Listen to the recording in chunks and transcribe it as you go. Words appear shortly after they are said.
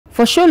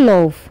For show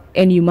love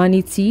and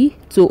humanity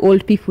to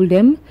old people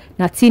them,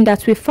 nothing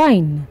that we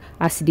find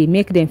as they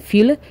make them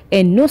feel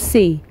and no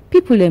say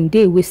people them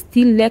they will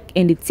still lack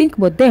and they think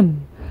about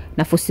them.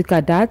 Na for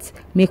sika that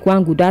make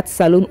one good that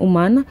salon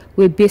woman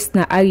we based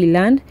na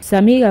Ireland,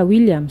 Samira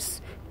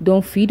Williams,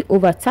 don't feed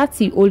over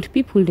 30 old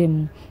people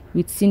them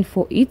with sin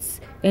for it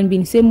and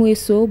been same way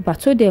so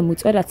battle them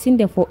with other thing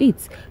them for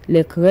it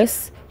like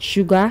rice,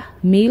 sugar,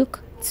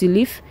 milk, tea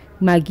leaf,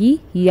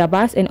 Maggie,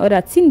 yabas and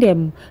other thing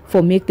them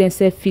for make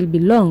themselves feel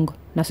belong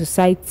na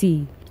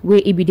society.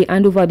 Where it be the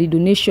hand over the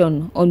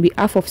donation on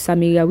behalf of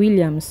Samira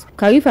Williams.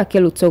 Karifa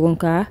Kelo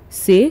Toronka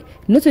say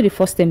not to the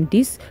first time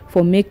this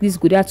for make this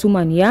good at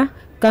woman yeah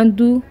can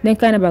do then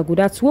kind of a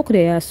good at work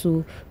there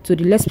so to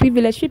the less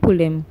privileged people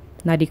them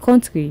na the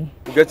country.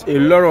 We get a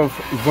lot of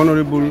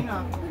vulnerable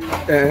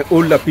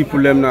older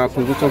people them na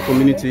Congo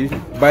community.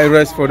 Buy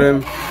rice for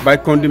them, buy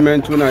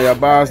condiment,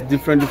 yabas,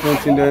 different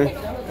things there,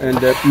 and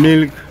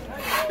milk,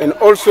 and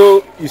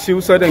also you see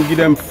we and give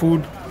them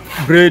food,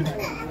 bread.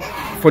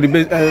 For the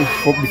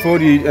before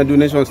the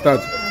donation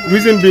starts.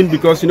 Reason being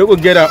because you know go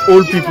get our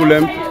old people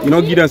them, you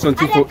know give them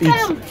something for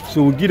eat.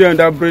 So we give them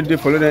that bread they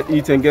for let them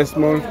eat and get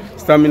small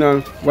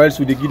stamina, whilst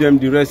we give them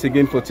the rest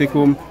again for take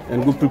home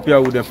and go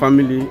prepare with their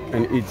family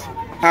and eat.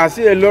 I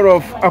see a lot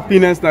of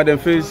happiness na their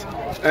face,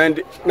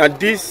 and now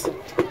this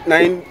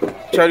nine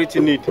charity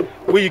need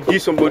where you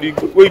give somebody,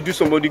 where you do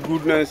somebody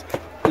goodness,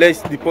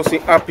 let the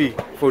person happy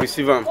for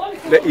receiving,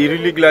 let he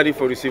really glad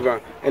for receiving,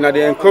 and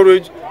they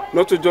encourage.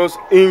 Not to just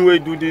in way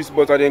do this,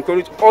 but I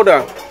encourage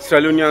other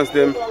Sierra Leoneans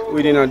them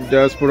within a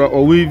diaspora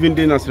or we even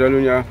in Sierra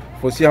Leone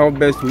for see how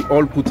best we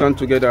all put on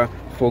together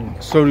for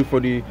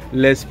the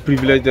less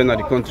privileged than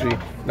the country,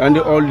 and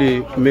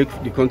they make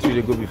the country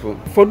they go before.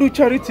 For do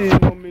charity,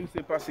 no means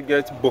the person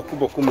get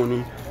boku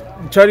money.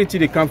 Charity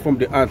they come from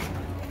the heart.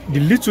 The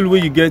little way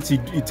you get,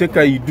 you take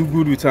care, you do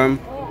good with them,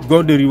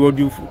 God they reward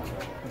you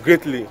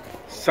greatly.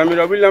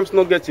 Samira Williams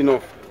not get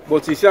enough.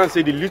 But he say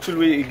the little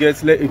way he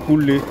gets, let it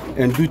cool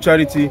and do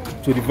charity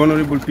to the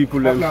vulnerable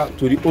people,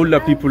 to the older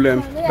people.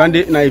 Then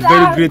they a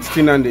very great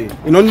thing and they.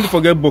 You don't need to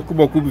forget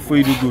boku before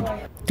you do good.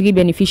 3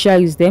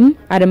 beneficiaries them,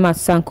 Adamat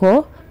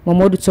Sanko,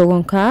 Momodu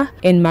Toronka,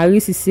 and Marie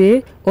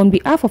Sisse, on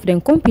behalf of them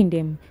company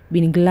them,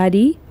 been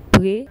glady,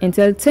 pray and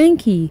tell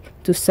thank you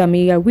to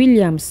Samira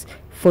Williams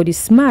for the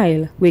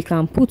smile we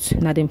can put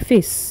na them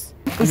face.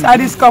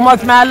 This come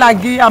out, my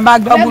give and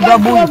back double.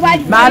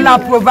 My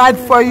provide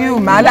for you.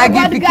 My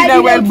give picking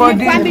a well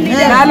body.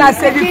 My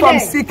save you from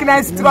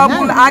sickness,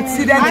 trouble,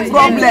 accident,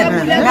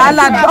 problem.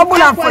 My double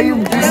and for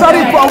you.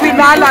 Sorry for we.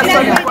 My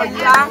sorry for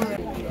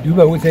you. You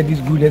will say this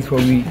goodness for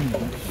me.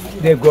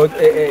 They've got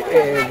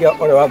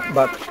all our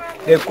back.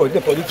 They've got the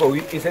body for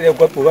we. He said they've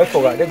got provide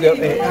for us. They've got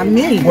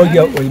all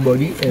your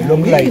body,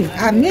 long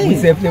life. We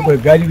say they've got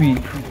value.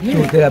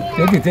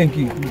 So thank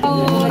you.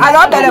 I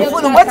love the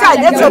food. What I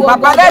get to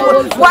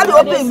Papa, what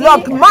open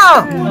lock,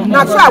 ma.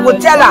 That's why I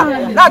would tell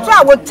her. That's why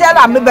I would tell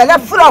her. Maybe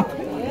let flop.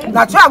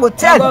 That's why I would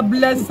tell. God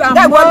bless her.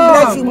 God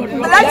bless you.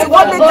 Bless you.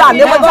 What they done?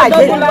 They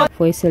were.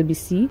 For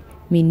SLBC,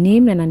 my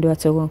name is Nando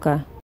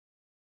Toronka.